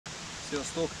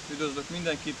Sziasztok! Üdvözlök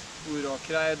mindenkit újra a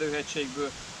Királyerdő-hegységből.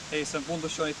 Egészen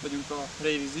pontosan itt vagyunk a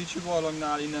Révi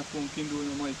Zichy-barlangnál, innen fogunk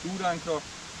indulni a mai túránkra.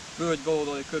 Völgy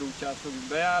baloldali körútját fogjuk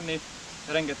bejárni.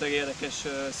 Rengeteg érdekes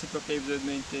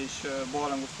sziklaképződményt és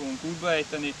barlangot fogunk útba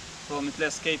ejteni, valamint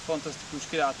lesz két fantasztikus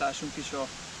kilátásunk is a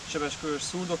Sebes-Körös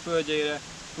szurdokvölgyére,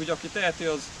 úgyhogy aki teheti,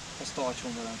 az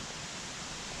tartson velem.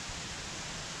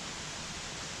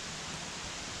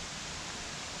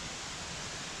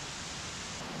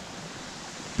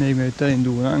 Még mielőtt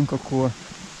elindulnánk, akkor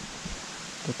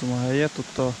mutatom a helyet,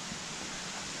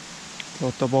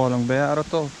 ott a barlang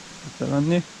bejárata, itt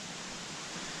levenni.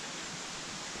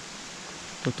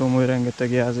 Mutatom, hogy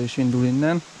rengeteg jelzés indul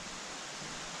innen.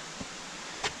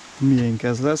 Miénk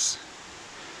ez lesz.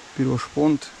 Piros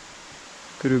pont,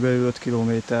 körülbelül 5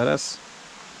 km lesz.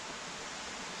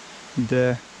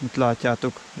 De itt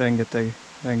látjátok,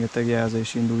 rengeteg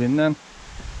jelzés indul innen.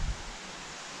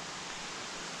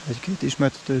 Egy-két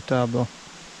ismertető tábla.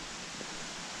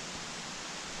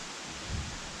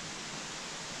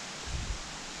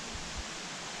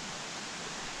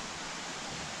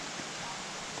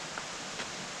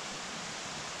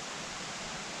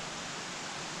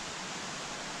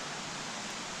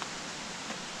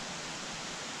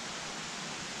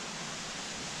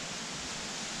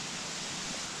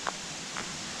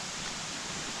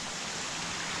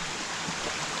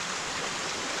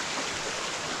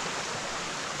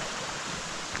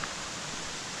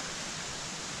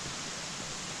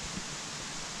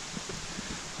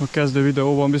 A kezdő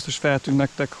videóban biztos feltűnt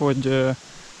nektek, hogy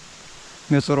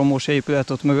mi az a romos épület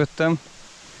ott mögöttem.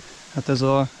 Hát ez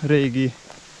a régi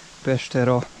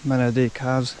Pestera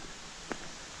menedékház.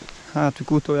 Hát,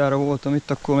 mikor utoljára voltam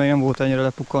itt, akkor még nem volt ennyire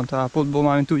lepukkant állapotban,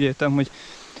 mármint úgy értem, hogy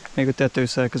még a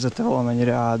tetőszerkezete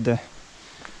valamennyire állt, de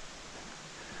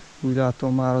úgy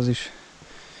látom, már az is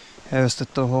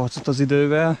elvesztette a harcot az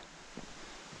idővel.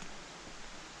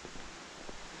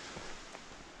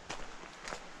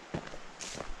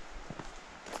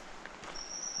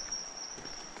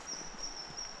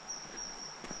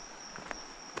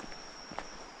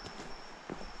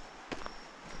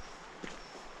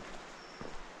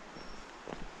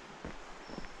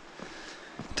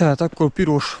 Tehát akkor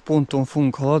piros ponton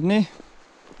fogunk haladni.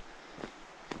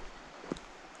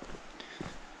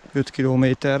 5 km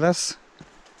lesz.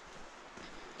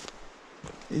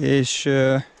 És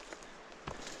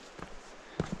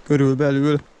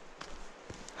körülbelül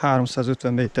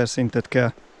 350 méter szintet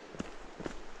kell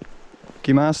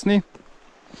kimászni.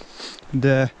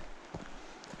 De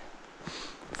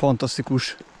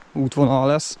fantasztikus útvonal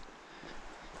lesz.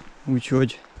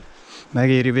 Úgyhogy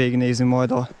megéri végignézni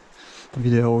majd a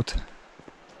videót.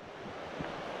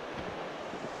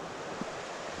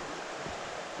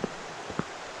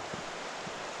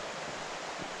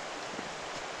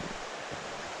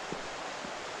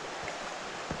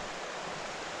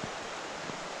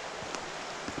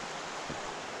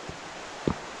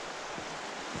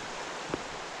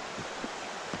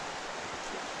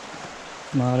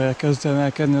 Már elkezd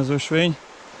emelkedni az ösvény.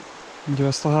 Ugye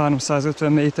ezt a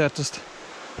 350 métert ezt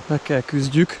le kell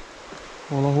küzdjük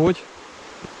valahogy.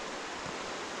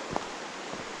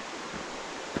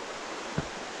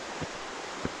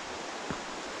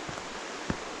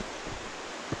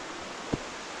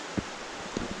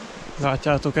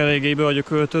 Látjátok, eléggé be vagyok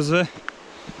öltözve.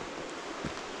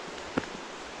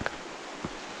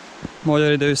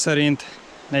 Magyar idő szerint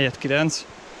 4:09.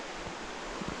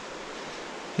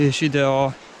 És ide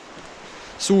a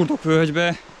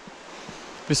szurdokvölgybe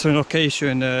viszonylag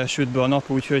későn süt be a nap,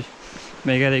 úgyhogy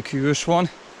még elég hűvös van.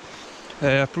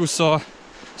 Plusz a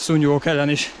szúnyogok ellen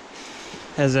is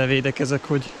ezzel védekezek,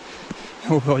 hogy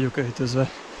jól vagyok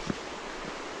öltözve.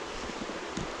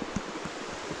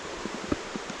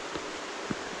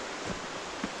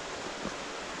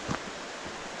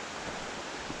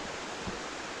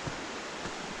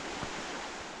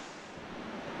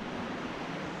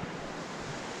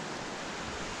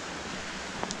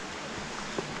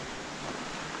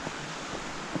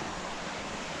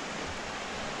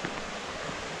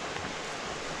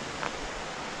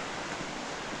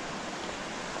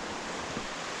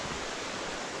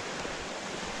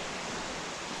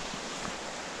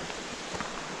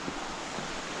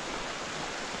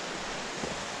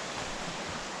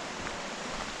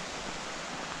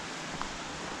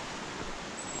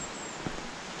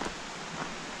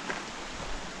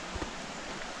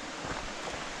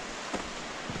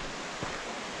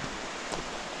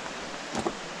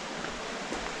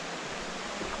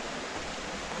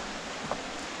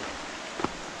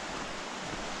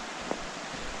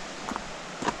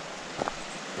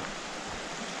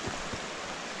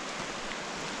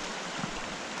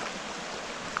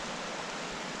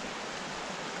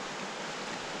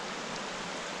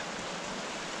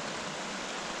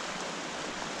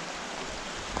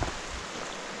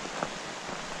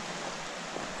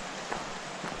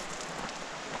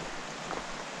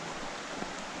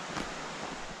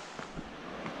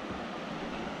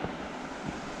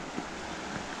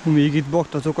 Míg itt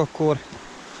baktatok, akkor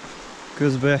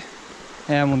közben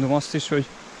elmondom azt is, hogy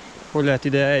hogy lehet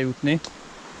ide eljutni.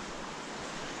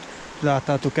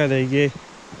 Láttátok, eléggé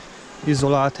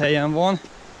izolált helyen van.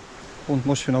 Pont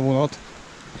most jön a vonat.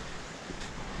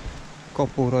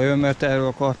 Kapóra jön, mert erről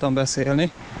akartam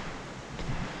beszélni.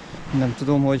 Nem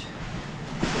tudom, hogy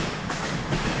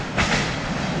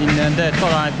innen, de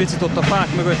talán egy picit ott a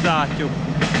fák mögött látjuk.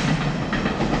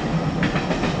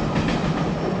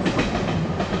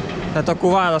 Tehát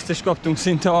akkor választ is kaptunk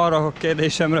szinte arra a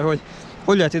kérdésemre, hogy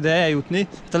hogy lehet ide eljutni.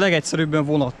 Hát a legegyszerűbben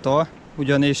vonattal,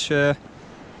 ugyanis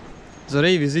ez a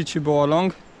Révi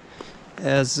Zichy-barlang,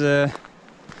 ez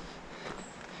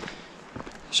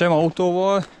sem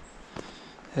autóval,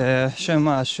 sem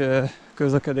más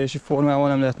közlekedési formával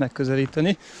nem lehet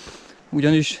megközelíteni,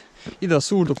 ugyanis ide a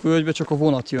szurdokvölgybe csak a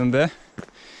vonat jön be,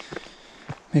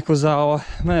 méghozzá a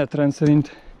menetrend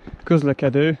szerint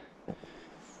közlekedő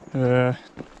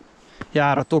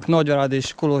járatok Nagyvárad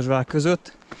és Kolozsvár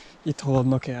között itt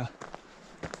haladnak el.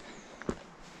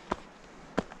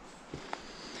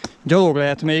 Gyalog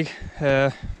lehet még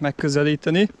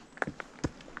megközelíteni,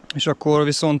 és akkor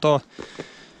viszont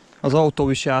az autó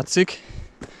is játszik.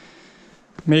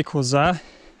 Méghozzá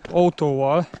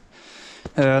autóval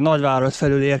Nagyvárad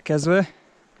felül érkezve,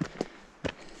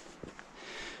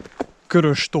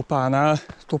 Körös topánál,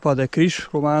 Repede Crisului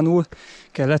románul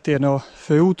kell letérni a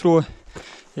főútról,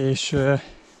 és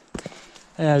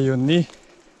eljönni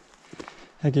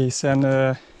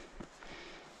egészen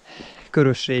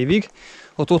Körösrévig,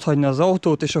 ott hagyni az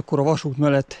autót, és akkor a vasút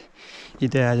mellett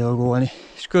ide elgyalogolni.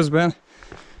 És közben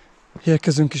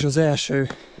érkezünk is az első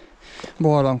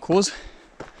barlanghoz.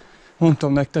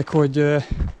 Mondtam nektek, hogy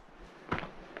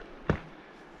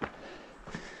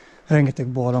rengeteg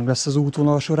barlang lesz az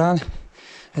útvonal során.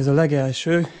 Ez a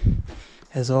legelső,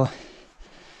 ez a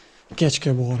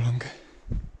Kecske-barlang.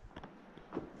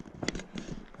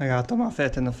 Megálltam már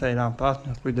feltenni a fejlámpát,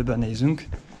 akkor ide benézünk.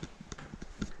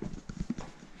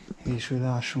 És hogy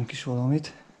lássunk is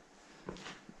valamit.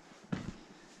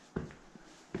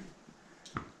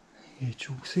 Így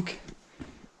csúszik.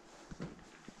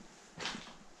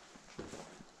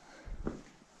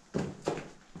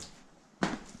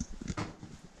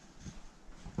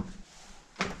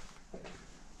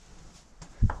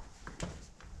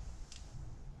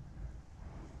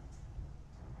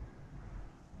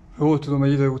 Jól tudom,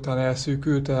 egy idő után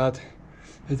elszűkült, tehát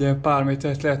egy ilyen pár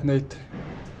métert lehetne itt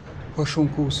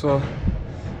hasonkúszva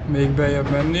még beljebb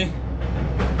menni.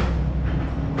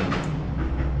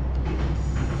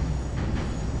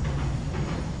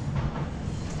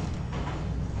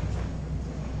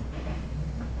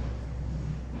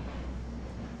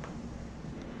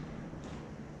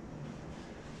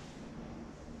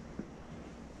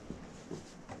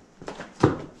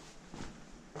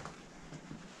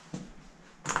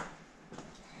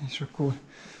 És akkor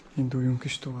induljunk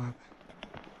is tovább.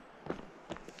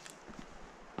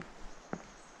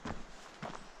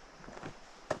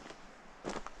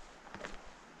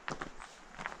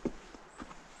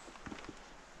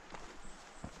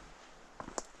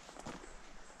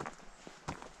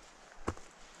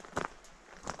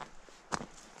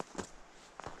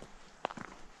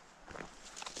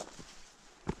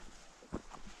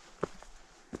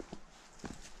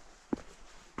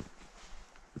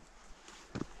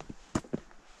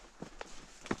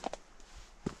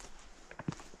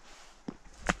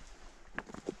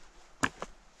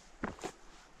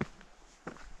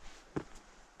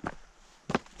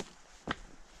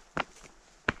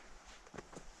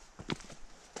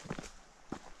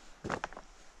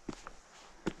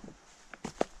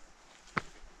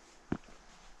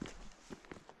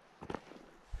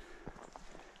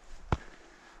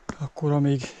 Akkor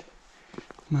amíg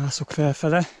mászok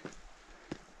felfele,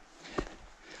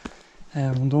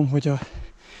 elmondom, hogy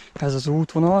ez az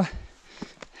útvonal,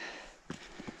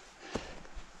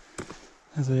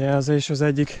 ez a jelzés az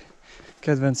egyik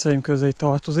kedvenceim közé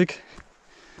tartozik.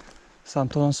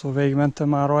 Számtalanszor végigmentem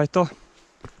már rajta,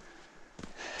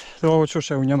 de ahogy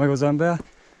sose unja meg az ember.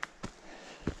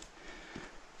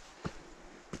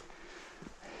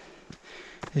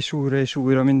 És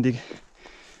újra mindig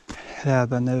lel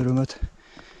benne örömöt.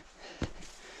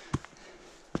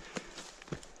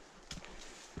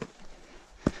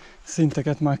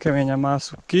 Szinteket már keményen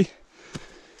mászok ki.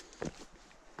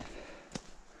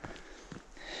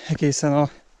 Egészen a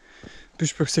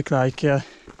Püspök-szikláig kell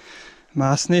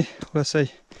mászni. Lesz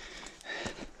egy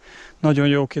nagyon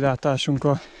jó kilátásunk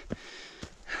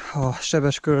a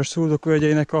Sebes-Körös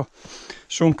szurdokvölgyének a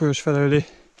Sonkörös felőli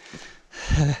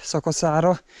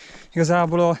szakaszára.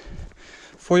 Igazából a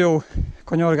folyó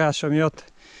kanyargása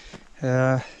miatt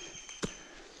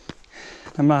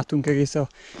nem látunk egész a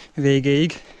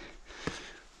végéig.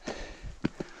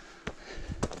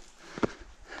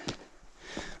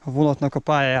 A vonatnak a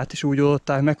pályáját is úgy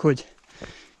oldották meg, hogy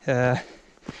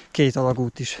két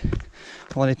alagút is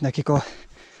van itt nekik a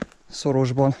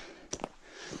szorosban,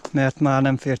 mert már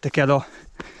nem fértek el a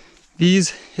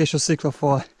víz és a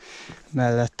sziklafal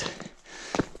mellett.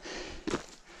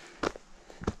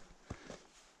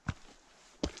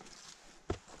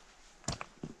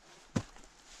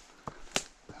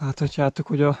 Láthatjátok,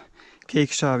 hogy a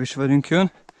kék sáv is velünk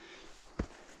jön.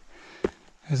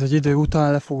 Ez egy idő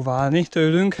után le fog válni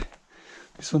tőlünk,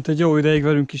 viszont egy jó ideig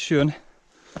velünk is jön,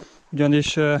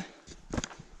 ugyanis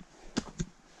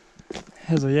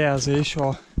ez a jelzés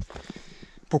a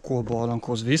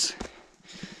Pokolbarlanghoz visz,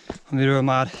 amiről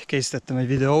már készítettem egy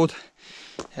videót.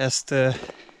 Ezt a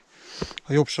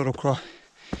jobb sarokra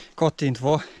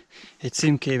kattintva egy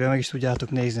címkébe meg is tudjátok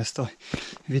nézni ezt a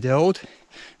videót.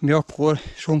 Mi akkor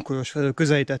Sebes-Körös felől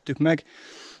közelítettük meg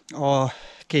a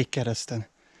Kék Kereszten.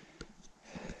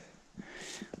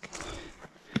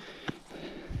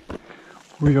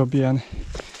 Újabb ilyen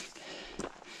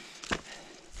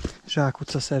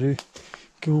zsákutca-szerű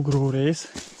kiugró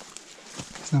rész.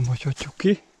 Ezt nem hagyhatjuk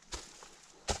ki.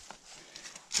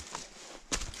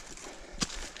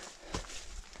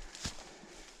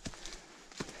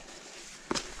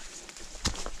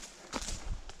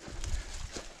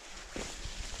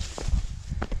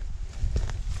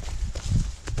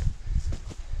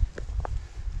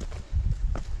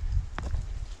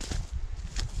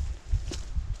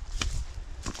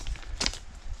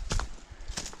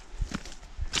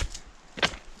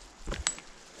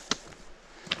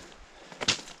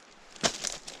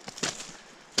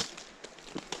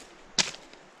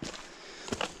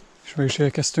 És meg is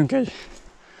érkeztünk egy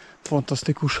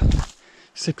fantasztikus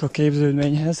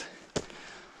sziklaképződményhez.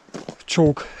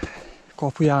 Csók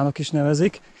kapujának is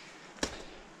nevezik.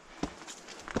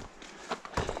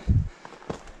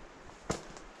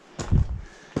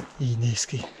 Így néz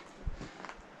ki.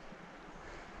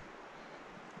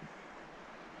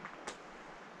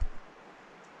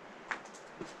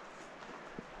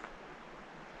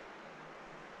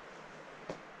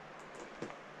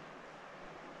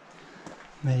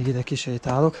 Még ide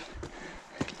kisétálok.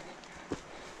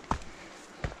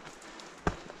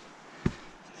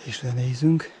 És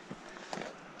lenézünk.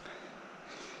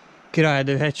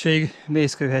 Királyerdő-hegység,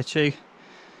 Sebes-Körös-hegység.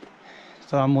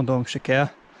 Talán mondom se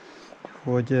kell,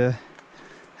 hogy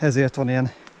ezért van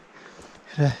ilyen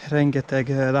rengeteg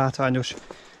látványos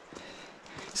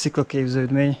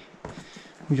sziklaképződmény,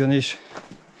 ugyanis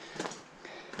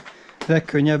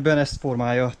legkönnyebben ezt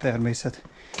formálja a természet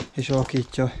és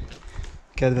alakítja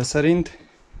kedve szerint.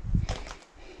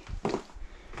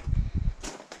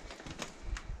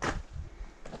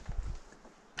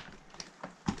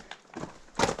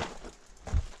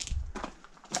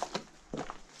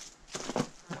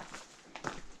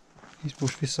 És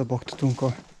most visszabaktatunk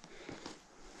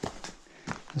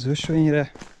az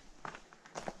ösvényre.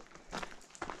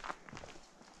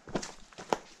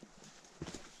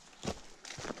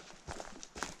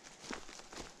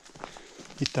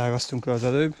 Itt ágaztunk le az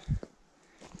előbb.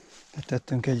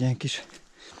 Tettünk egy ilyen kis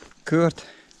kört,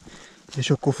 és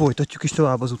akkor folytatjuk is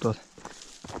tovább az utat,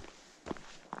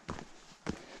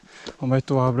 amely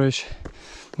továbbra is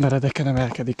meredeken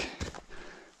emelkedik.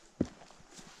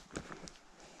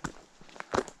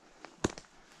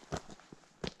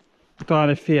 Talán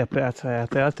egy fél perc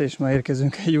eltelt, és már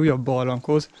érkezünk egy újabb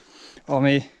barlanghoz,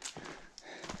 ami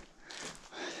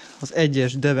az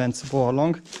egyes Devence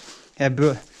barlang.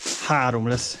 Ebből 3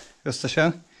 lesz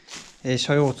összesen. És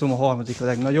ha jól tudom, a harmadik a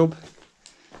legnagyobb.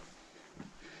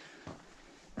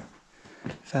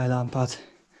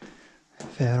 Fellámpát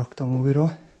felraktam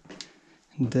újra,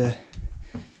 de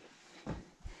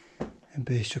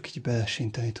ebbe is csak így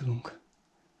belesinteni tudunk.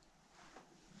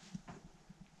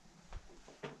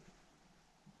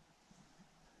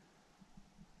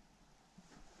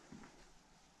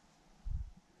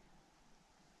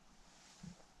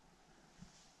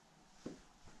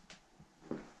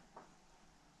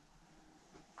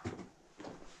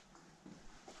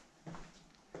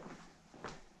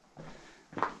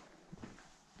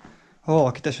 Ha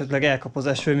valakit esetleg elkap az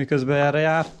eső, miközben erre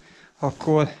jár,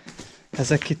 akkor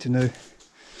ezek kitűnő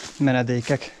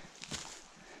menedékek.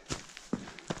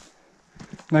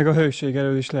 Meg a hőség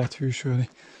elől is lehet hűsölni.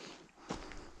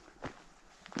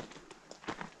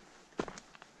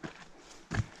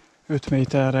 Öt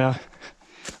méterrel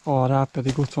arra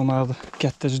pedig ott van már a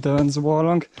 2-es Devence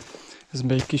barlang, ez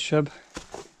még kisebb.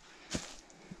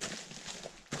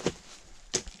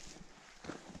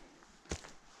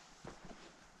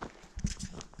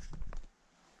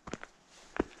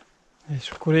 És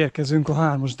akkor érkezünk a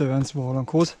 3-as Devenc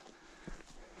barlanghoz.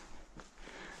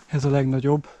 Ez a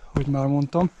legnagyobb, hogy már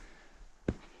mondtam.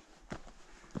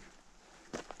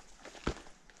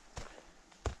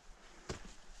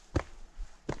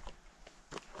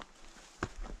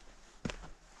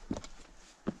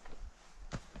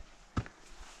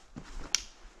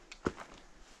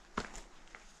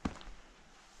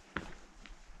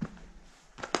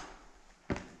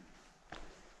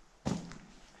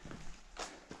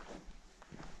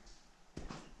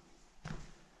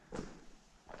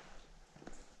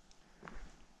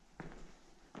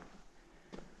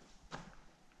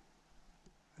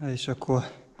 És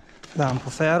akkor lámpa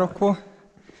felrakva,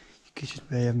 kicsit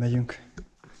beljebb megyünk.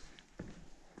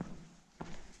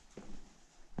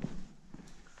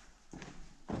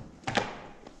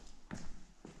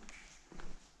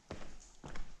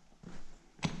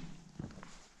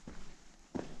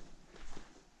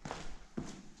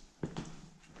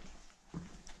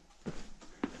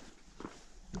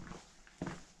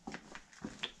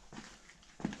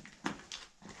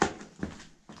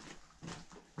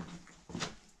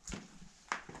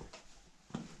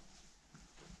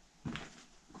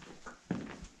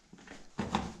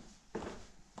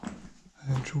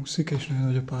 Nagyon csúszik és nagyon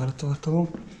nagy a páratartalom.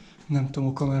 Nem tudom,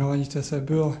 a kamera annyit vesz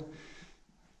ebből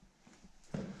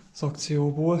az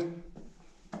akcióból.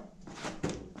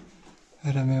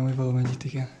 Remélem, hogy valamennyit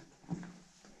igen.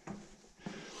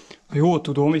 Ha jól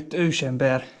tudom, itt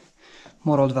ősember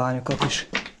maradványokat is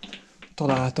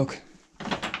találtak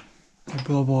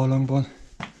ebből a barlangban.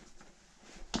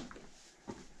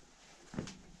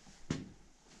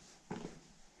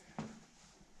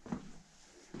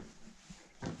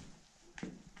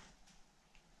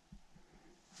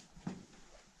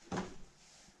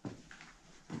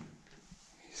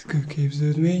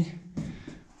 Kőképződmény.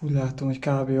 Úgy látom, hogy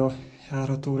kb. A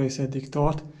járható rész eddig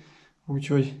tart,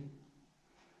 úgyhogy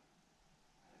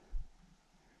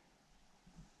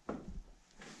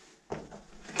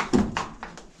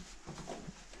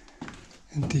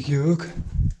eddig jövök.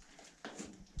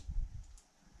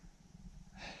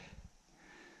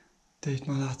 De itt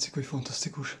már látszik, hogy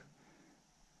fantasztikus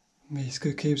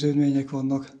mészkőképződmények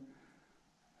vannak.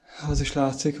 Az is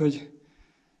látszik, hogy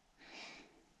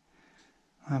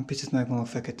már picit meg vannak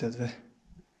feketedve.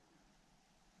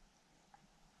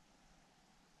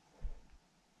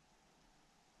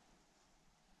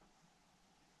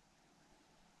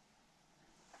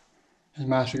 Egy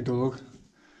másik dolog,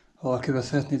 ha valaki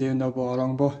szeretné jönni a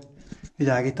barlangba,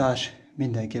 világítás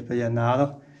mindenképp legyen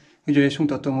nála. Ugyanis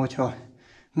mutatom, hogyha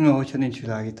nincs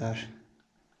világítás.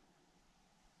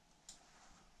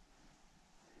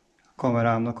 A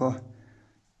kamerámnak a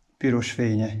piros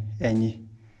fénye, ennyi.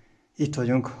 Itt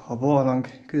vagyunk a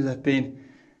barlang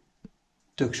közepén,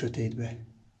 tök sötétbe.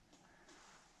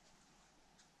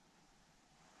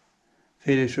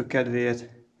 Félősök kedvéért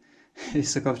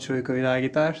visszakapcsoljuk a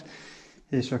világítást,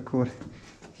 és akkor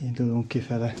indulunk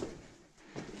kifele.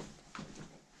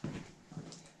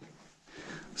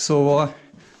 Szóval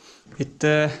itt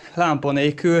lámpa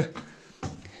nélkül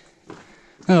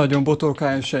nem nagyon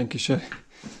botorkáljon senki se.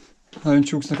 Nagyon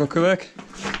csúsznak a kövek,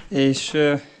 és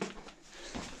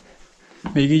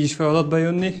még így is feladat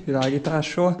bejönni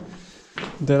világítással,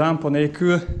 de lámpa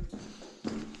nélkül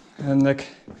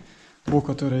ennek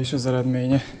bokatörés az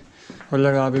eredménye, hogy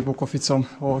legalább egy bokaficam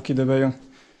valaki ide bejön.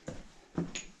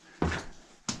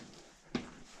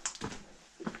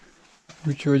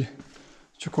 Úgyhogy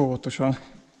csak óvatosan.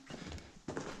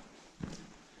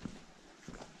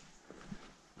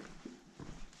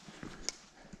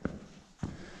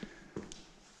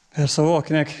 Persze, ha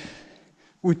valakinek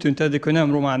úgy tűnt eddig, hogy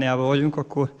nem Romániában vagyunk,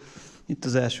 akkor itt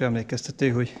az első emlékeztető,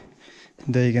 hogy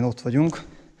de igen, ott vagyunk.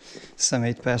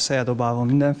 Szemét persze eldobálva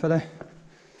mindenfele.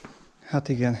 Hát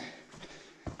igen,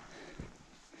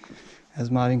 ez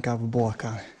már inkább a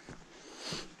Balkán.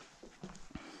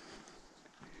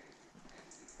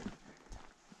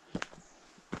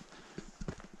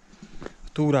 Ha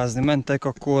túrázni mentek,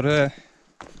 akkor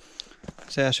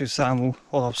az első számú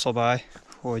alapszabály,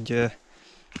 hogy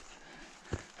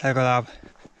legalább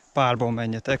párban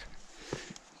menjetek.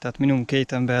 Tehát minimum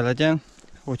 2 ember legyen,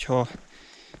 hogyha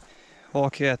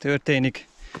valakivel történik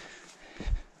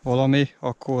valami,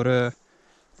 akkor a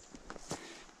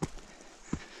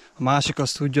másik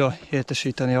azt tudja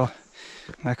értesíteni a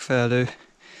megfelelő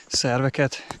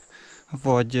szerveket,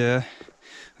 vagy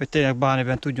hogy tényleg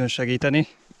bármiben tudjon segíteni.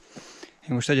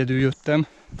 Én most egyedül jöttem,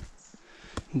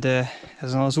 de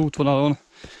ezen az útvonalon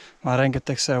már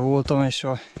rengetegszer voltam, és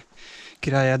a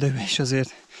Királyerdőben is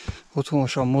azért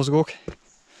otthonosan mozgok.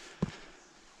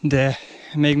 De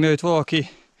még mielőtt valaki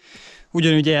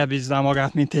ugyanúgy elbízná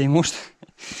magát, mint én most,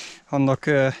 annak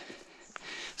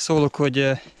szólok, hogy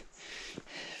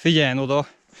figyeljen oda,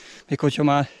 még hogyha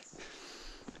már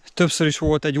többször is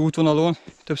volt egy útvonalon,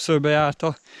 többször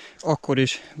bejárta, akkor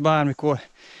is bármikor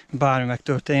bármi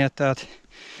megtörténhet. Tehát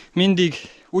mindig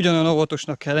ugyanolyan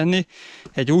óvatosnak kell lenni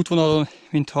egy útvonalon,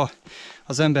 mintha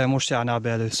az ember most járná be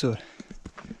először.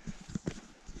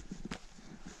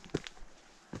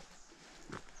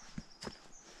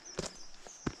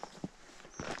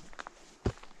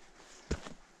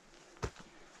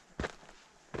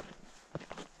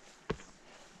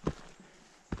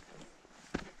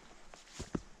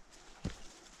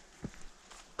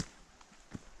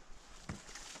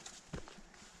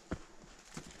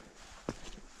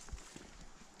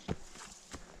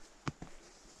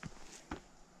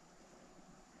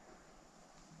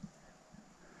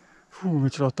 Hú,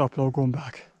 micsoda tapló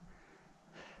gombák.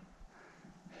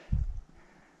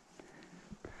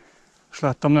 És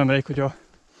láttam nemrég, hogy a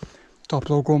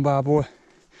tapló gombából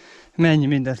mennyi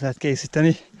mindent lehet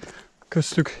készíteni.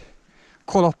 Köztük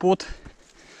kalapot,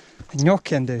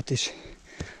 nyakkendőt is.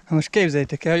 Na most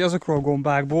képzeljétek el, hogy azokról a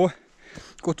gombákból,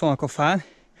 ott vannak a fán,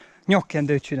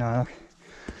 nyakkendőt csinálnak.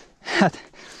 Hát,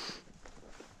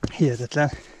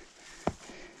 hihetetlen.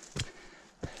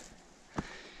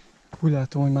 Úgy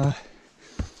látom, hogy már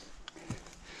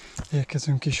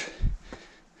érkezünk is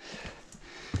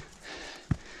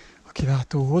a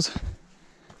Kilátóhoz.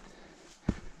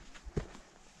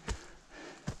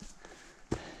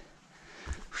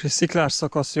 Most egy sziklás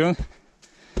szakasz jön.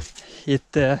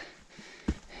 Itt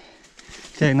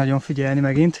tényleg nagyon figyelni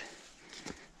megint,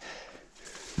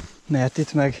 mert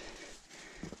itt meg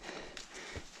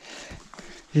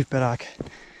viperák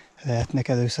lehetnek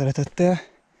előszeretettel,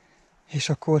 és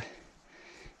akkor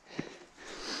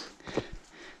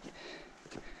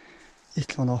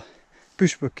itt van a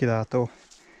Püspök-kilátó.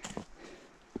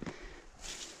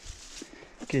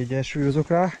 Kiegyensúlyozok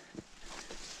rá.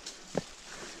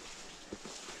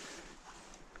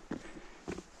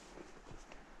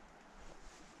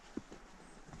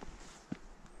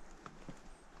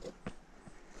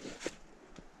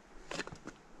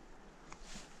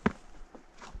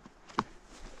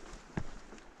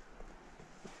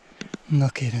 Na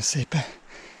kérem szépen,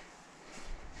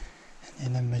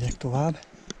 én nem megyek tovább.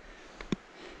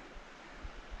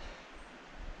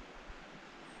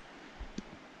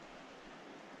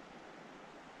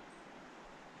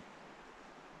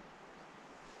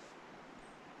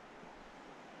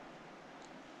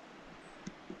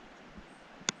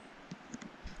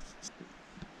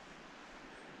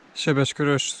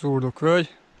 Sebes-Körös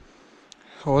szurdokvölgy,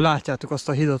 ahol látjátok azt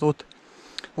a hidat,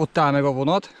 ott áll meg a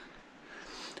vonat.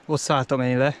 Ott szálltam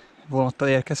én le, vonattal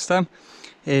érkeztem,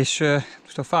 és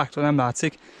most a fáktól nem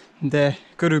látszik, de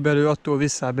körülbelül attól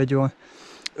visszább egy olyan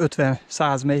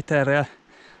 50-100 méterrel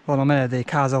van a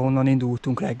menedékház, ahonnan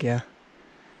indultunk reggel.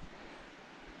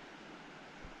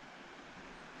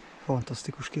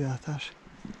 Fantasztikus kilátás.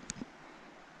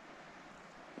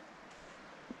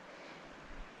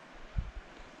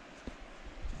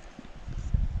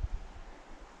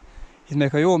 Itt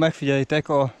meg, ha jól megfigyelitek,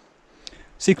 a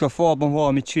sziklafalban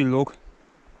valami csillog.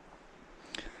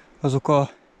 Azok a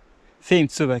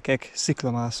fémszövegek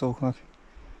sziklamászóknak.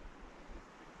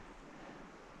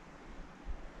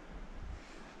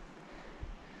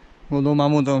 Mondom, már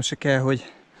mondanom se kell,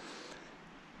 hogy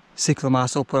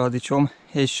sziklamászó paradicsom,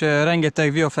 és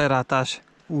rengeteg viafelrátás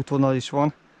útvonal is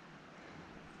van.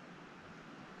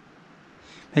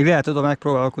 Még lehet oda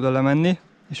megpróbálok oda lemenni,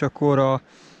 és akkor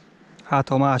hát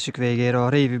a másik végére, a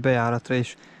Révi bejáratra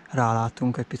is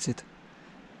rálátunk egy picit.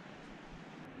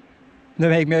 De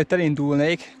még mielőtt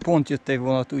elindulnék, pont jött egy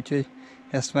vonat, úgyhogy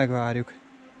ezt megvárjuk.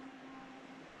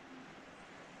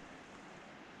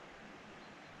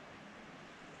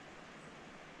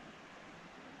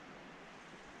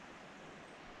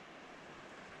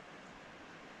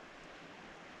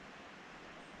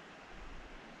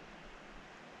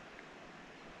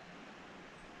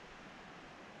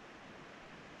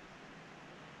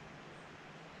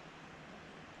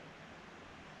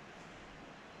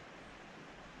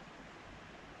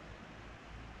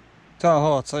 Talán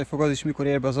haladszani fog az is, mikor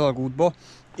ér be az alagútba.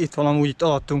 Itt van amúgy itt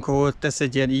alattunk, ahol tesz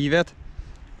egy ilyen ívet,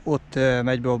 ott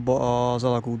megy be az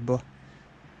alagútba.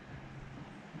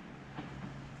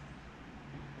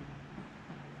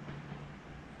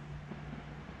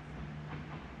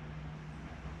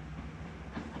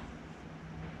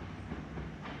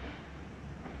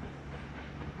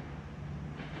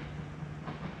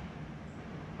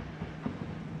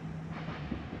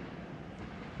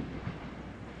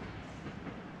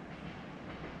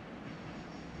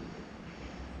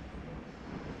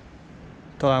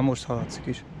 Talán most haladszik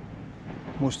is.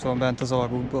 Most van bent az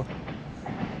alagútba.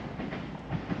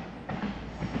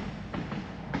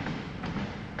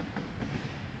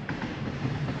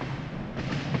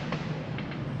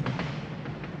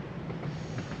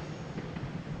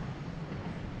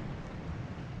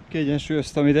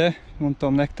 kiegyensúlyoztam ide,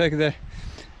 mondtam nektek, de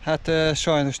hát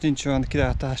sajnos nincs olyan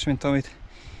kilátás, mint amit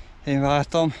én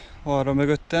vártam arra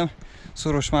mögöttem,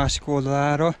 szoros másik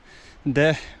oldalára,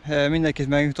 de mindenkit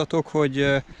megmutatok,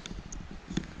 hogy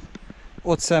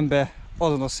ott szembe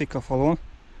azon a sziklafalon,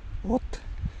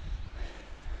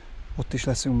 ott is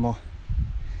leszünk ma.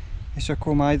 És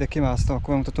akkor már ide kimásztam, akkor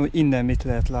megmutatom, hogy innen mit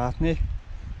lehet látni.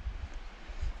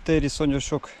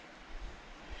 Tériszonyosok,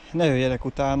 ne jöjjenek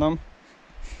utánam.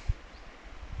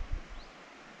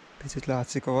 Picit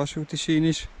látszik a vasúti sín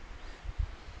is.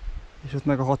 És ott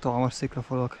meg a hatalmas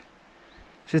sziklafalak.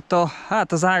 És itt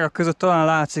az ágak között talán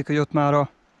látszik, hogy ott már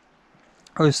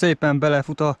ahogy szépen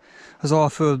belefut az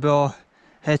Alföldbe a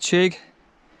hegység.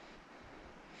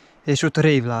 És ott a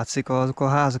rév látszik, azok a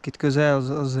házak itt közel,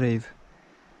 az rév.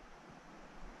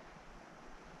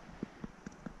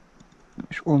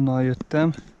 És onnan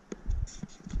jöttem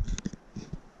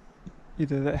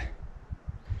ide.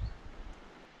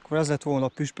 Akkor ez lett volna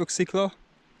a Püspök-szikla.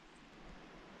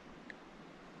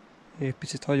 Egy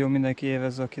picit hagyom, mindenki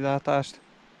élvezze a kilátást.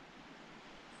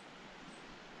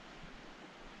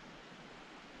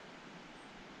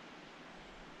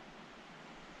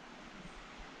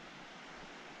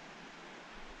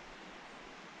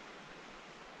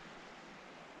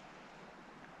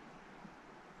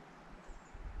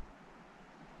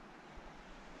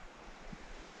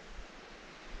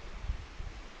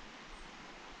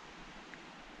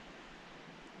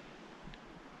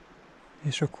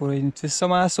 És akkor én itt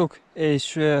visszamászok,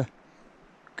 és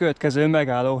következő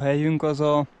megállóhelyünk az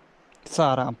a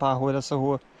Czárán-páholy lesz,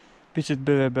 ahol picit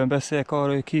bővebben beszélek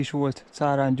arról, hogy ki is volt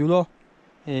Czárán Gyula,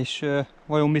 és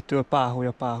vajon mitől páholy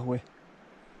a páholy.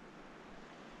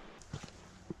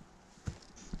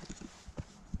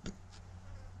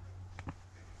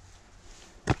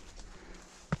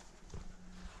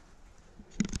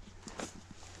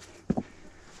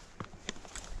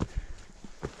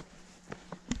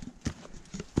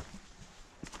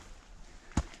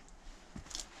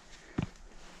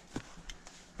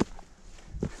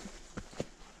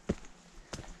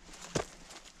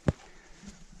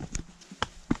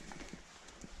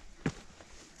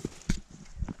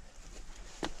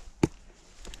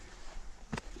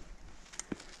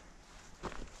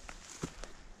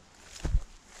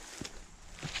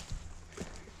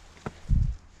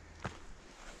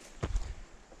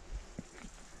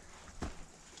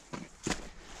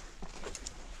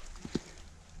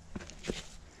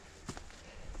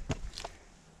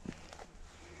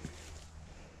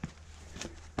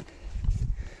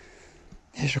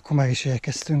 És akkor meg is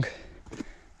érkeztünk.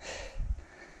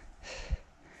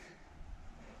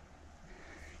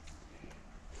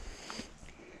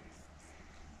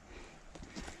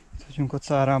 Itt vagyunk a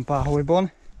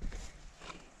Czárán-páholyban.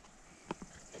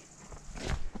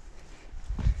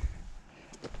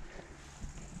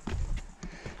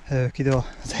 Jövök ide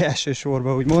az első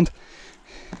sorba, úgymond.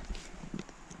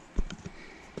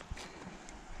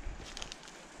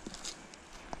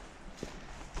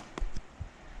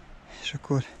 És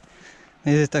akkor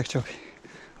nézzétek csak,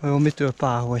 olyan mitől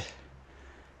páholy.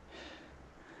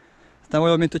 Nem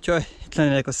olyan, mint hogyha itt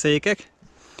lennének a székek,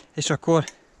 és akkor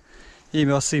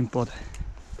íme a színpad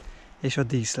és a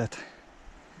díszlet.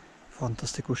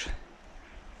 Fantasztikus.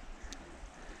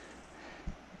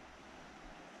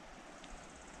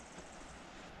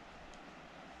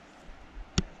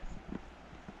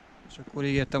 És akkor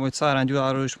ígértem, hogy Czárán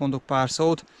Gyuláról is mondok pár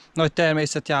szót. Nagy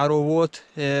természetjáró volt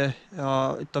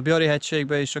itt a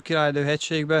Bjari-hegységben és a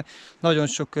Királyerdő-hegységben. Nagyon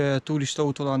sok turista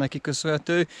útvonal neki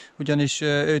köszönhető, ugyanis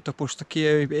ő taposta ki,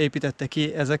 ő építette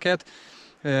ki ezeket.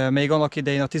 Még annak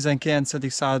idején a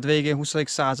 19. század végén, 20.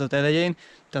 század elején,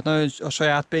 tehát nagyon a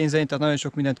saját pénzein, tehát nagyon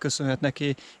sok mindent köszönhet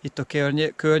neki itt a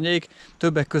környék.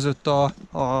 Többek között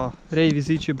a Révi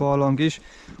Zichy-barlang is,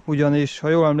 ugyanis, ha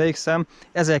jól emlékszem,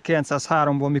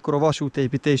 1903-ban, mikor a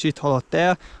vasútépítés itt haladt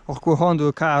el, akkor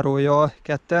Handul Károllyal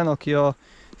ketten, aki a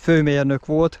főmérnök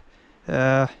volt,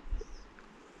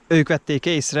 ők vették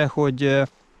észre, hogy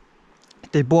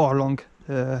itt egy barlang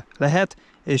lehet,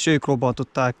 és ők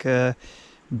robbantották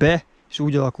be, és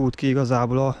úgy alakult ki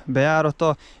igazából a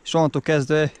bejárata, és onnantól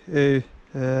kezdve ő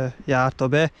járta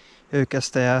be, ő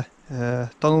kezdte el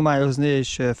tanulmányozni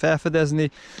és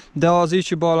felfedezni, de az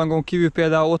Zichy-barlangon kívül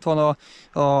például ott van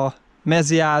a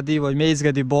Meziádi vagy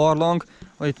Mézgedi barlang,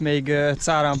 amit még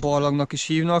Czárán-barlangnak is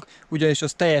hívnak, ugyanis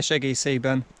az teljes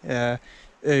egészében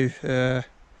ő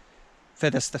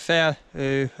fedezte fel,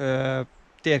 ő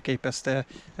térképezte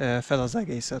fel az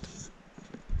egészet.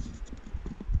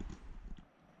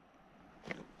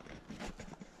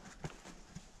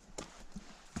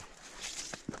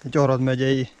 Egy Arad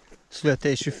megyei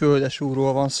születésű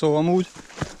földesúrról van szó amúgy,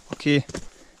 aki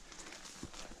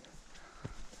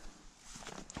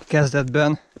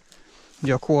kezdetben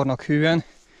ugye a kornak hűen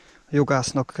a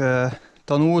jogásznak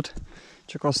tanult,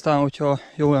 csak aztán, hogyha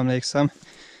jól emlékszem,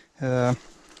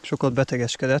 sokat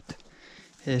betegeskedett,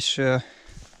 és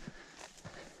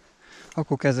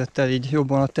akkor kezdett el így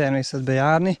jobban a természetbe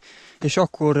járni, és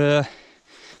akkor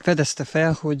fedezte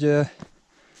fel, hogy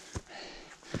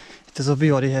itt ez a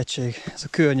Erdélyi-hegység, ez a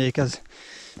környék, ez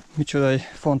micsoda egy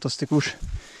fantasztikus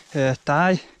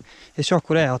táj, és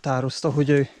akkor elhatározta, hogy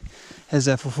ő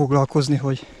ezzel fog foglalkozni,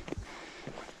 hogy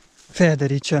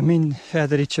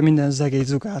felderítse minden zegély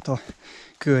zugát a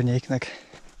környéknek.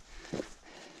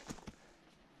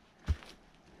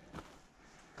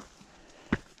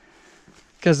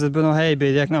 Kezdetben a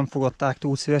helybéliek nem fogadták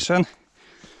túl szívesen,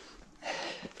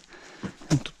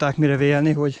 nem tudták mire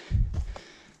vélni, hogy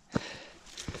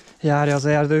járja az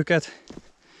erdőket.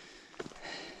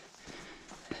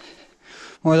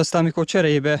 Majd aztán, amikor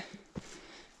cserébe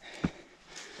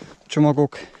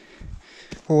csomagok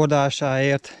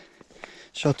hordásáért,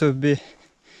 stb.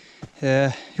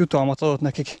 Jutalmat adott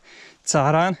nekik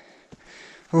Czárán,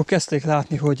 akkor kezdték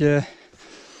látni, hogy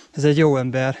ez egy jó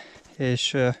ember,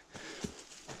 és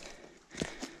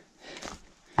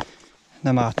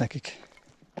nem árt nekik.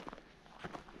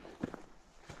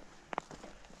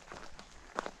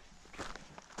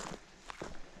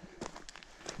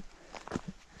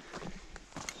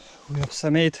 Újabb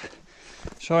szemét.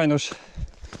 Sajnos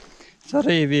ez a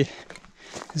Révi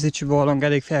Zichy-barlang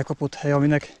elég felkapott hely,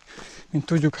 aminek, mint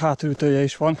tudjuk, hátulütője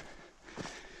is van.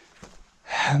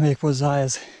 Még hozzá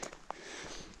ez.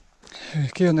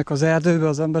 Kijönnek az erdőbe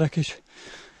az emberek is,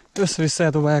 össze-vissza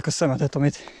eldobálják a szemetet,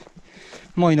 amit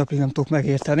mai napig nem tudok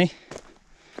megérteni,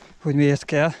 hogy miért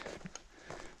kell.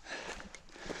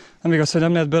 Nem igaz, hogy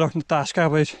nem lehet berakni a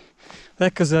táskába, és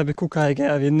legközelebbi kukáig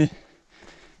elvinni.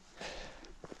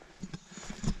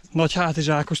 Nagy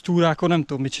hátizsákos túrákon nem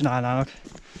tudom, mit csinálnának.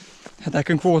 Hát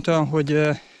nekünk volt olyan, hogy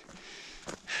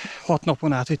 6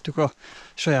 napon át vittük a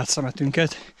saját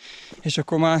szemetünket, és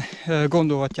akkor már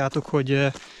gondolhatjátok,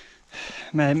 hogy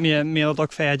milyen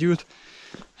adag felgyűlt,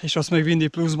 és azt még vinni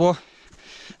pluszba.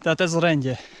 Tehát ez a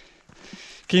rendje.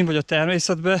 Kint vagy a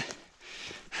természetbe,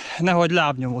 ne hagyd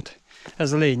lábnyomot.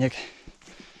 Ez a lényeg.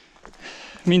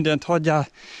 Mindent hagyjál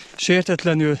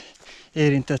sértetlenül,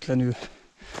 érintetlenül.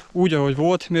 Úgy, ahogy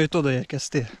volt, mielőtt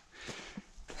odaérkeztél.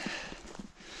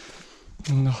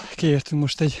 Na, kiértünk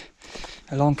most egy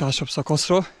lankásabb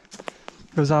szakaszra.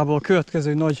 Igazából a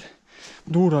következő nagy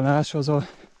durranás az a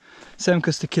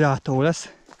szemközti Kilátó lesz.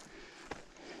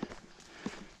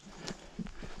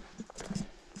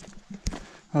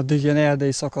 Addig ilyen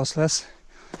erdélyi szakasz lesz.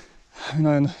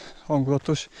 Nagyon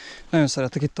hangulatos. Nagyon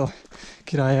szeretek itt a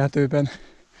Királyerdőben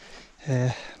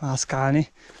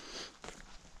mászkálni.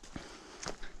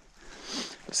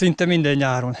 Szinte minden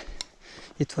nyáron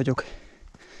itt vagyok.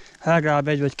 Legalább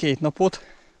 1 vagy 2 napot.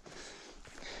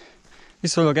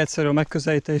 Viszonylag egyszerű a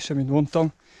megközelítése, mint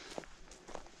mondtam.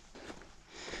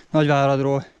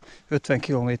 Nagyváradról 50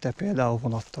 km például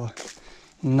vonattal.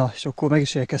 Na, és akkor meg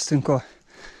is érkeztünk a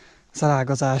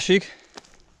szalágazásig.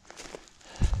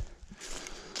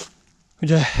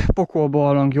 Ugye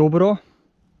Pokolbarlang jobbra,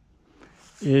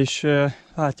 és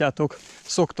látjátok,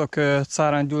 szoktak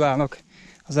Czárán Gyulának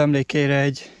az emlékére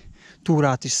egy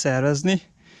túrát is szervezni.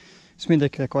 Ezt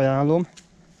mindenkinek ajánlom.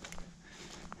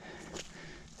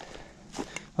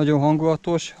 Nagyon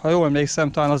hangulatos. Ha jól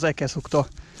emlékszem, talán az EKE szokta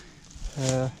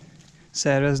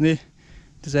szervezni,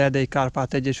 az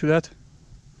Erdélyi-Kárpát Egyesület.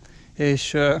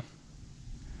 És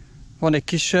van egy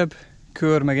kisebb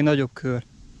kör, meg egy nagyobb kör.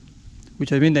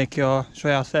 Úgyhogy mindenki a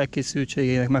saját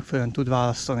felkészültségének megfelelően tud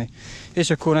választani. És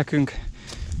akkor nekünk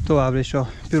továbbra is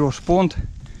a piros pont,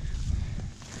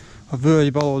 a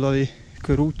völgy baloldali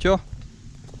körútja.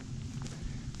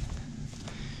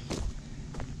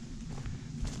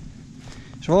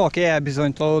 És valaki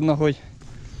elbizonytalanodna, hogy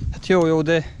hát jó,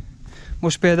 de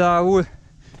most például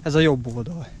ez a jobb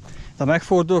oldal. Ha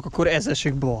megfordulok, akkor ez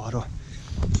esik balra.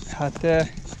 Hát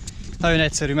nagyon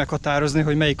egyszerű meghatározni,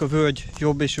 hogy melyik a völgy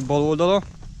jobb és bal oldala.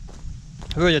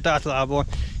 A völgyet általában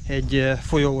egy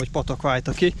folyó vagy patak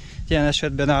válta ki. Ilyen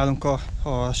esetben állunk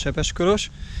a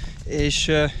Sebes-Körös,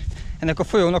 és ennek a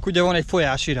folyónak ugye van egy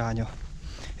folyás iránya.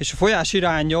 És a folyás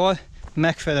iránnyal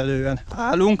megfelelően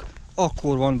állunk,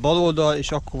 akkor van bal oldal,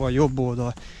 és akkor van jobb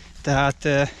oldal. Tehát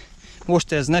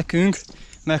most ez nekünk,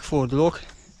 megfordulok,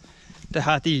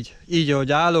 tehát így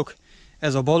ahogy állok,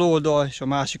 ez a bal oldal, és a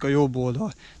másik a jobb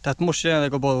oldal. Tehát most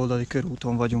jelenleg a bal oldali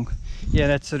körúton vagyunk. Ilyen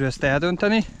egyszerű ezt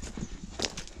eldönteni.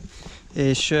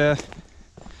 És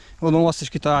gondolom azt is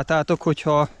kitaláltátok,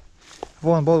 hogyha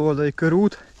van bal oldali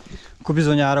körút, akkor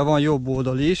bizonyára van jobb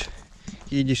oldali is,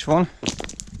 így is van.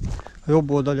 A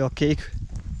jobb oldali a kék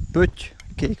pötty,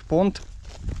 kék pont,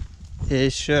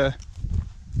 és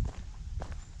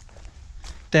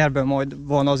tervben majd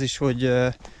van az is, hogy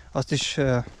azt is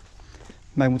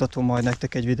megmutatom majd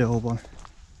nektek egy videóban.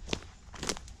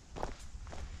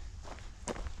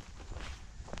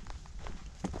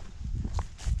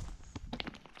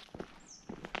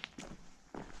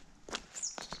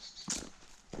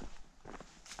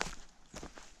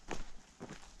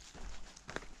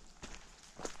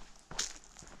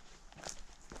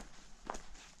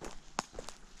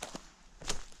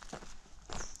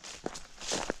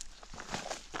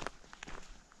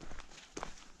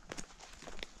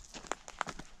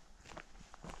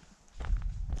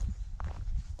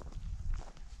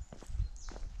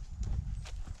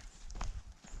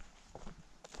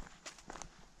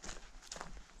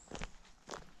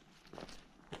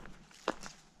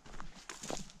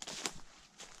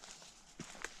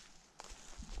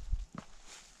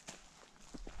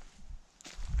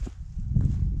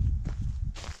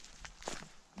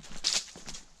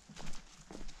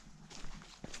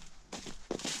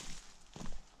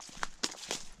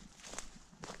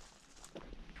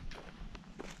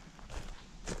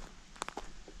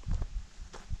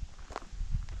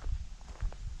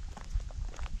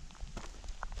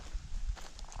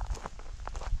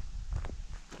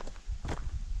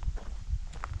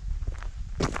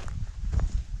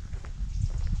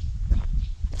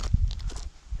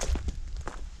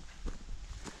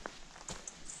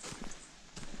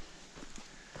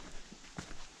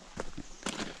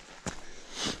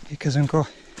 Érkezünk a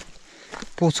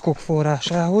pockok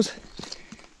forrásához.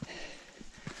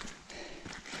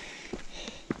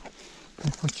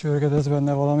 Hogy csörgedez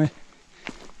benne valami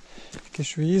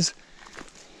kis víz.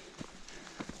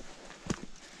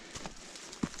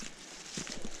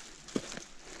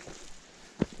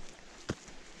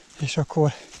 És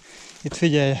akkor itt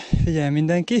figyelj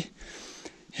mindenki.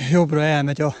 Jobbra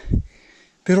elmegy a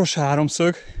piros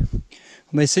háromszög,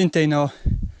 amely szintén a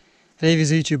Révi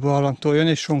Zichy-barlangtól jön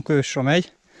és Szyntkülönbségre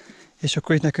megy, és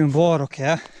akkor itt nekünk balra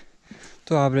kell,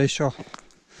 továbbra is a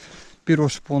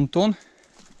piros ponton.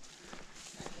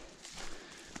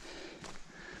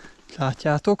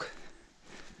 Látjátok?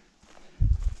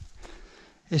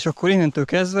 És akkor innentől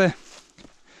kezdve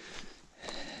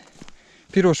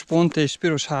piros pont és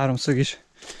piros háromszög is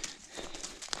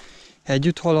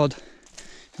együtt halad,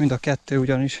 mind a kettő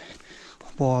ugyanis a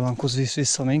barlanghoz visz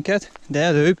vissza minket, de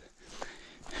előbb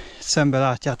szembe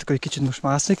látjátok, hogy kicsit most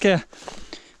mászni kell,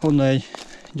 onnan egy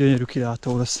gyönyörű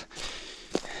kilátó lesz.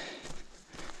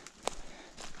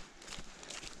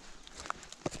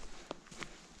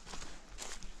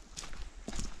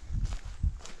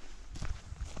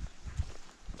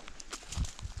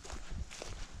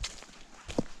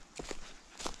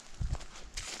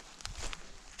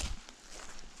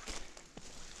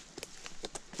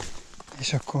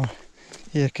 És akkor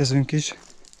érkezünk is.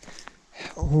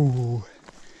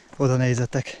 Oda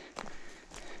nézzetek.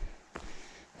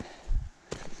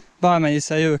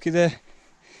 Bármennyiszer jövök ide,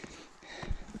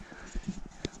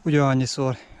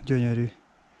 ugyanannyiszor gyönyörű.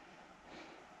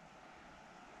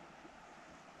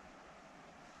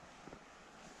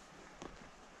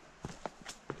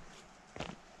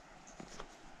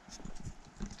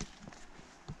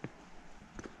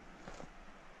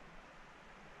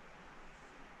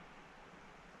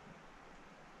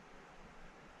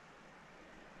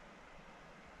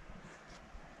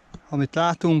 Amit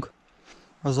látunk,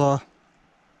 az a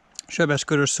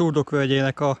Sebes-Körös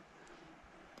szurdokvölgyének a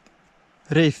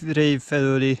rév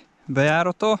felőli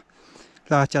bejárata.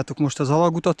 Látjátok most az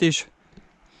alagutat is.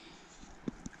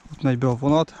 Ott megy be a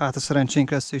vonat, hát a szerencsénk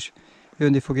lesz is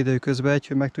jönni fog idő közben egy,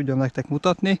 hogy meg tudjam nektek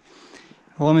mutatni.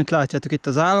 Valamint látjátok itt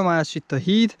az állomás, itt a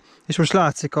híd, és most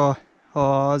látszik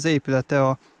az épülete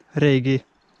a régi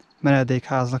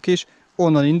menedékháznak is.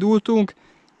 Onnan indultunk,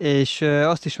 és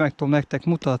azt is meg tudom nektek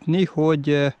mutatni,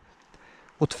 hogy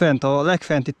ott fent, a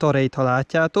legfenti tareit, ha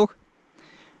látjátok,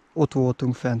 ott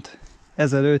voltunk fent.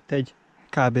 Ezelőtt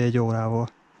kb. Egy órával.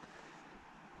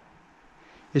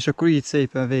 És akkor így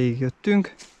szépen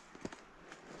végigjöttünk,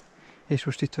 és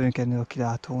most itt vagyunk ennél a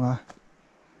kilátónál.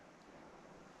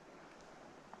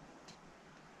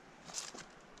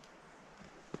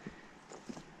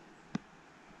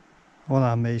 Van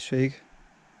ám mélység.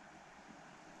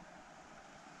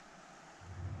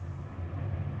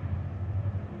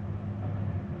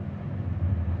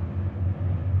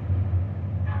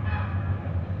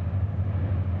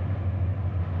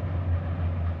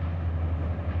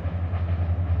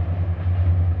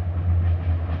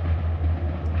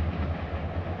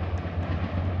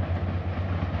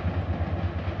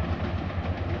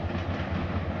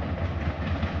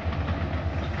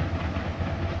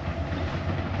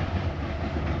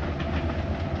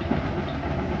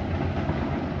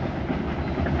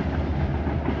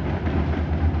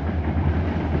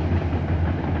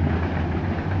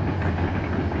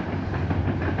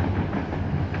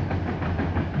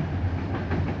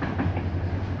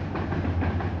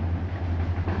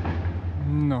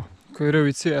 Akkor egy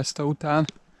rövid sziesta után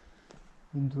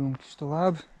indulunk is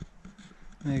tovább.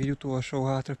 Még egy utolsó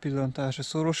hátra pillantás a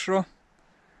szorosra,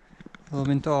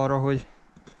 valamint arra, hogy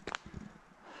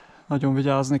nagyon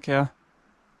vigyázni kell.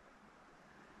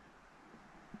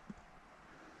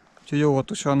 Úgyhogy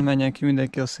óvatosan menjen ki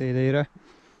mindenki a szélére.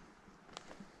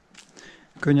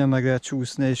 Könnyen meg lehet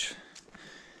csúszni, és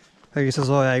egész az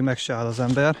aljáig meg se áll az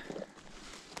ember.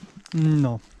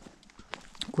 No,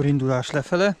 akkor indulás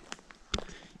lefele.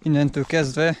 Innentől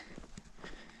kezdve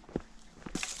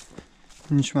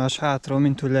nincs más hátra,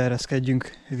 mint hogy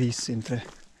leereszkedjünk vízszintre.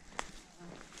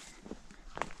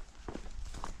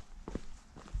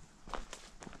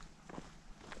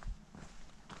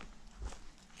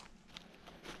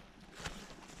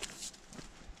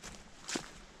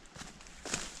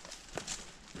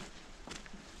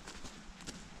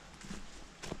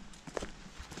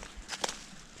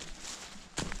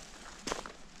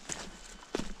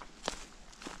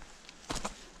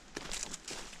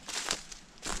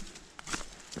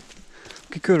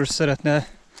 Aki Körös szeretne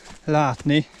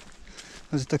látni,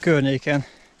 az itt a környéken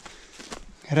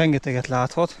rengeteget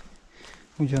láthat,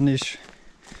 ugyanis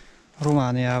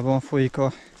Romániában folyik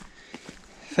a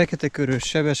Fekete-Körös,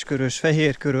 Sebes-Körös,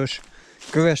 Fehér-Körös,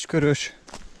 Köves-Körös,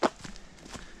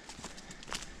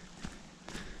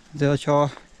 de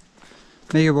hogyha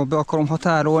még jobban be akarom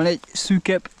határolni egy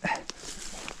szűkebb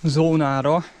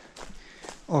zónára,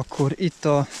 akkor itt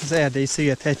az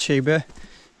Erdélyi-Szigethegységben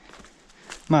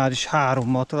már is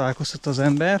 3-mal találkozhat az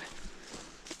ember.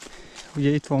 Ugye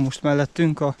itt van most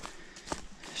mellettünk a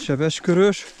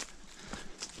Sebes-Körös.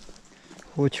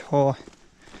 Hogyha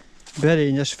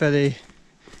Belényes felé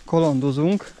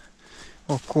kalandozunk,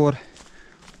 akkor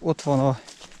ott van a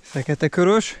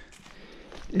Fekete-Körös,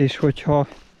 és hogyha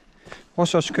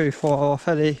Vasacskőfalva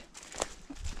felé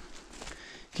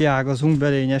kiágazunk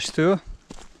Belényestől,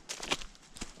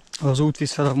 az út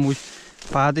visz fel amúgy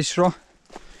Pádisra,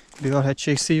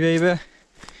 Királyerdő-hegység szívébe,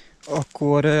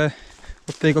 akkor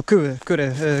ott pedig a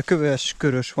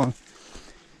Köves-Körös van.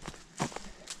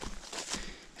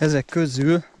 Ezek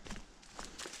közül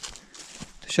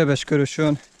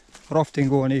Sebes-Körösön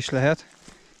raftingolni is lehet.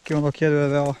 Ki vannak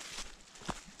jelölve a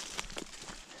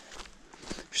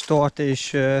start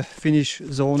és finish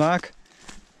zónák.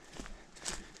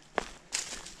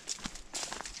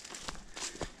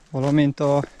 Valamint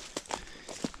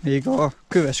még a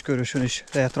Köves-Körösön is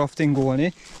lehet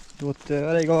raftingolni. Ott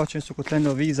elég alacsony szokott lenni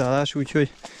a vízállás,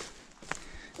 úgyhogy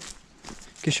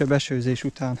kisebb esőzés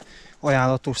után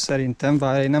ajánlatos szerintem,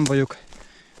 bár én nem vagyok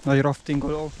nagy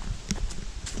raftingoló.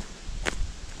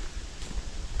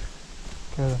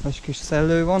 Kellemes kis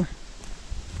szellő van,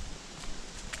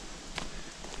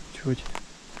 úgyhogy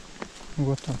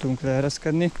nyugodtan tudunk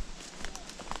leereszkedni.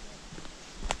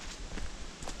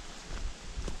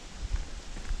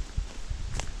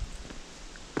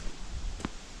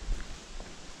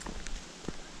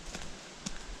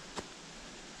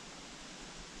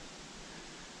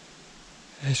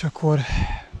 És akkor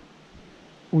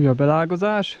újabb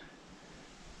elágazás.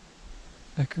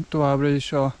 Nekünk továbbra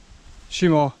is a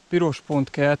sima piros pont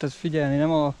kell, tehát figyelni,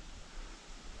 nem a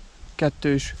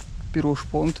kettős piros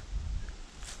pont.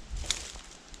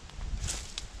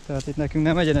 Tehát itt nekünk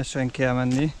nem egyenesen kell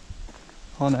menni,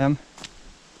 hanem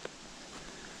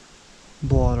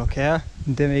balra kell,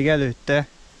 de még előtte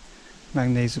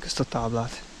megnézzük ezt a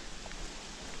táblát.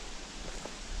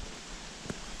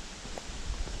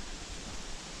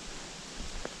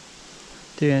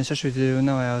 Télen esőidő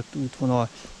nem ajánlott útvonal.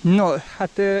 Na,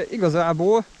 hát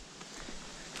igazából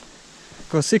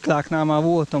a szikláknál már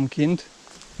voltam kint,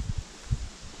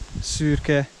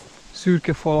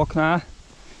 szürke falaknál,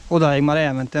 odáig már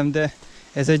elmentem, de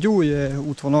ez egy új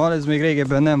útvonal, ez még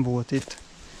régebben nem volt itt.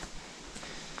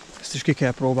 Ezt is ki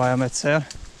kell próbáljam egyszer.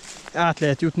 Át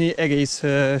lehet jutni egész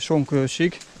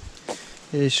Sonkölösig,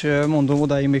 és mondom,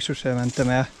 odáig még sosem mentem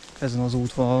el ezen az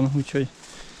útvonalon, úgyhogy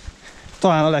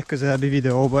talán a legközelebbi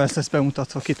videóban ezt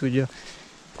bemutatva, ki tudja.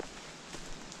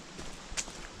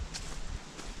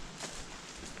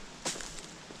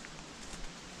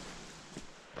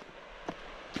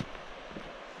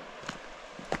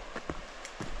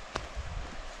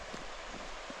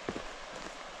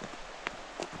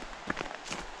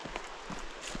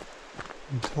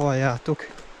 Mint halljátok,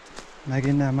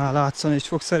 megint nem már látszani is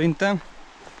fog szerintem.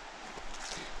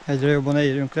 Egyre jobban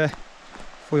érjünk le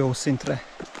folyószintre.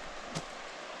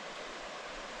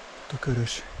 A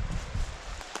Körös.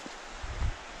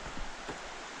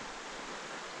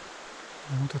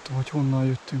 Mutatom, hogy honnan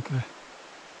jöttünk le.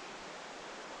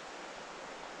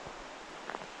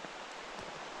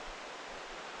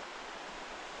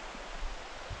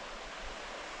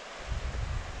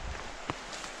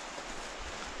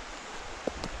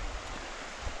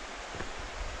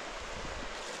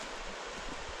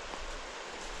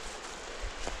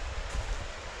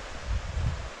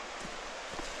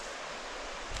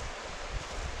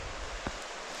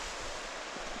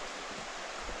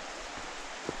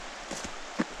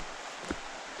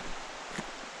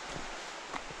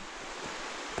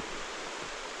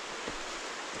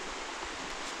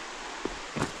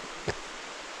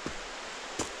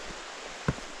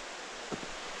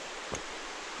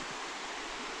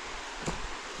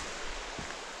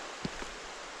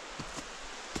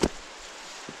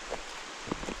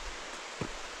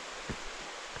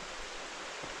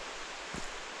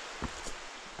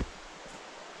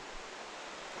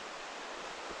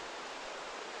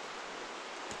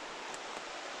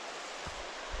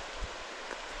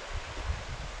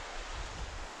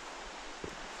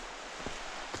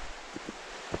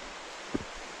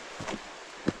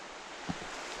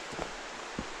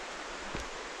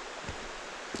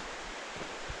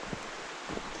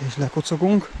 És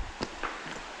lekocogunk.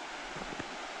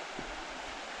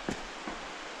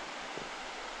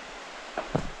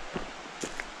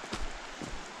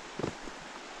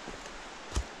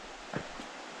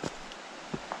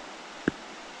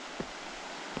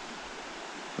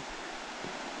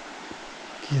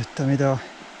 Kijöttem ide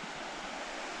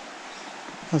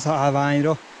az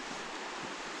állványra.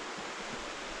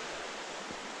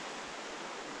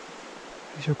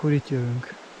 És akkor itt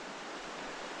jövünk.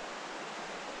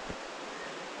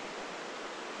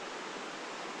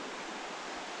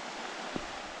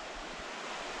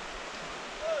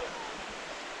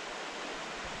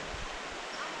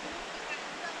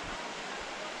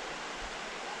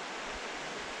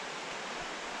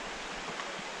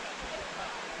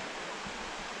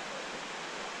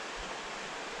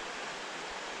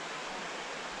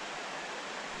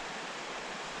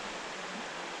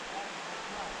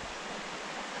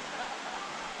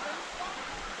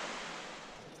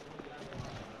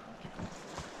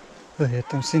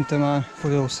 Leértem szinte már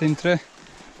folyószintre,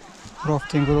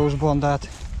 raftingolós bandát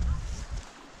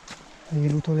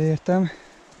én utolértem.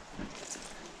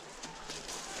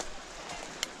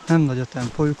 Nem nagy a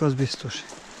tempójuk, az biztos.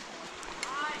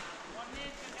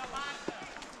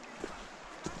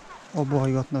 Abba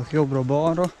hajgatnak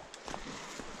jobbra-balra.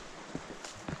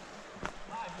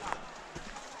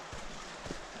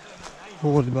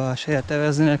 Hordbás helyet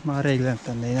eveznének, már rég lent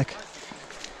tennének.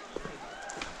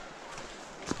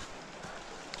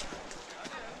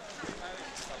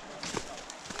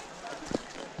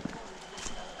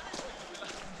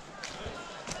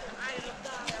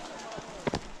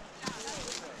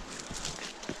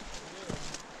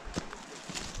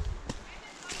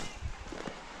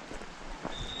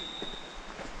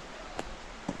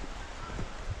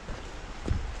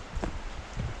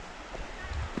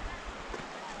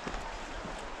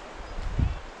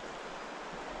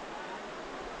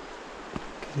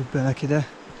 Lépjenek ide,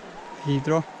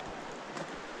 hídra.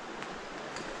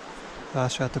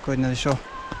 Lássátok, hogy nem is a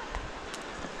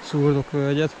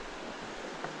szurdokvölgyet.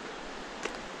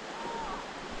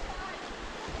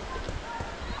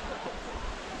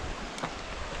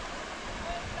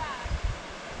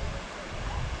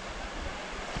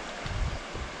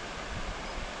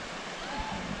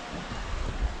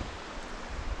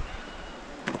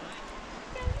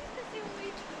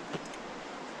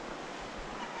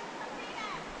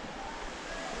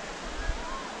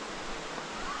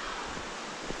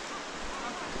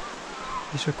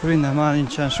 És akkor innen már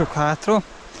nincsen sok hátra,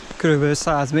 körülbelül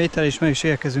 100 méter, és meg is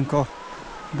érkezünk a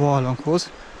barlanghoz.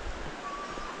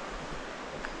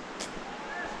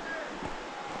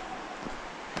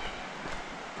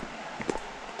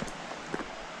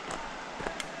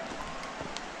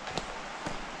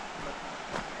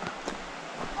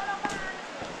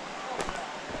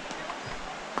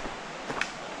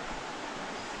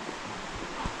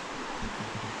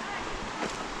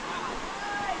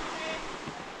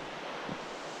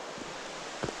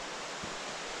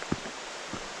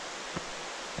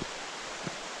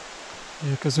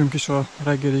 Érkezünk is a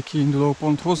reggeli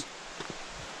kiindulóponthoz,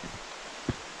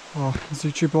 a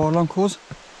Zichy-barlanghoz.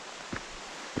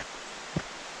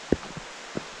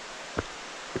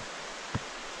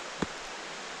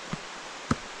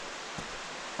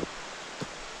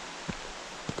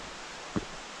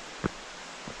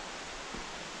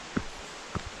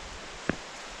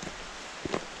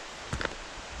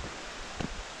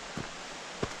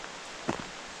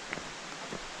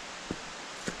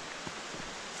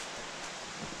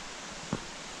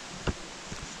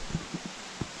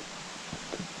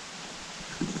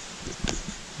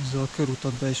 Ezzel a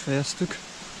körutat be is fejeztük.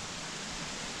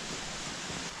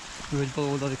 Egy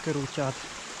baloldali körútját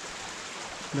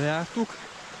bejártuk,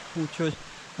 úgyhogy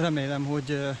remélem,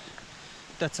 hogy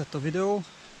tetszett a videó,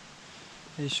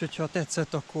 és hogyha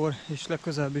tetszett, akkor és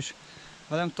legközelebb is,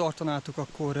 ha nem tartanátok,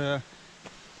 akkor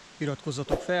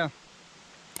iratkozzatok fel,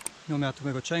 nyomjátok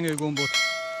meg a csengőgombot,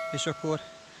 és akkor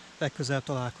legközelebb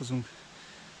találkozunk.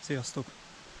 Sziasztok!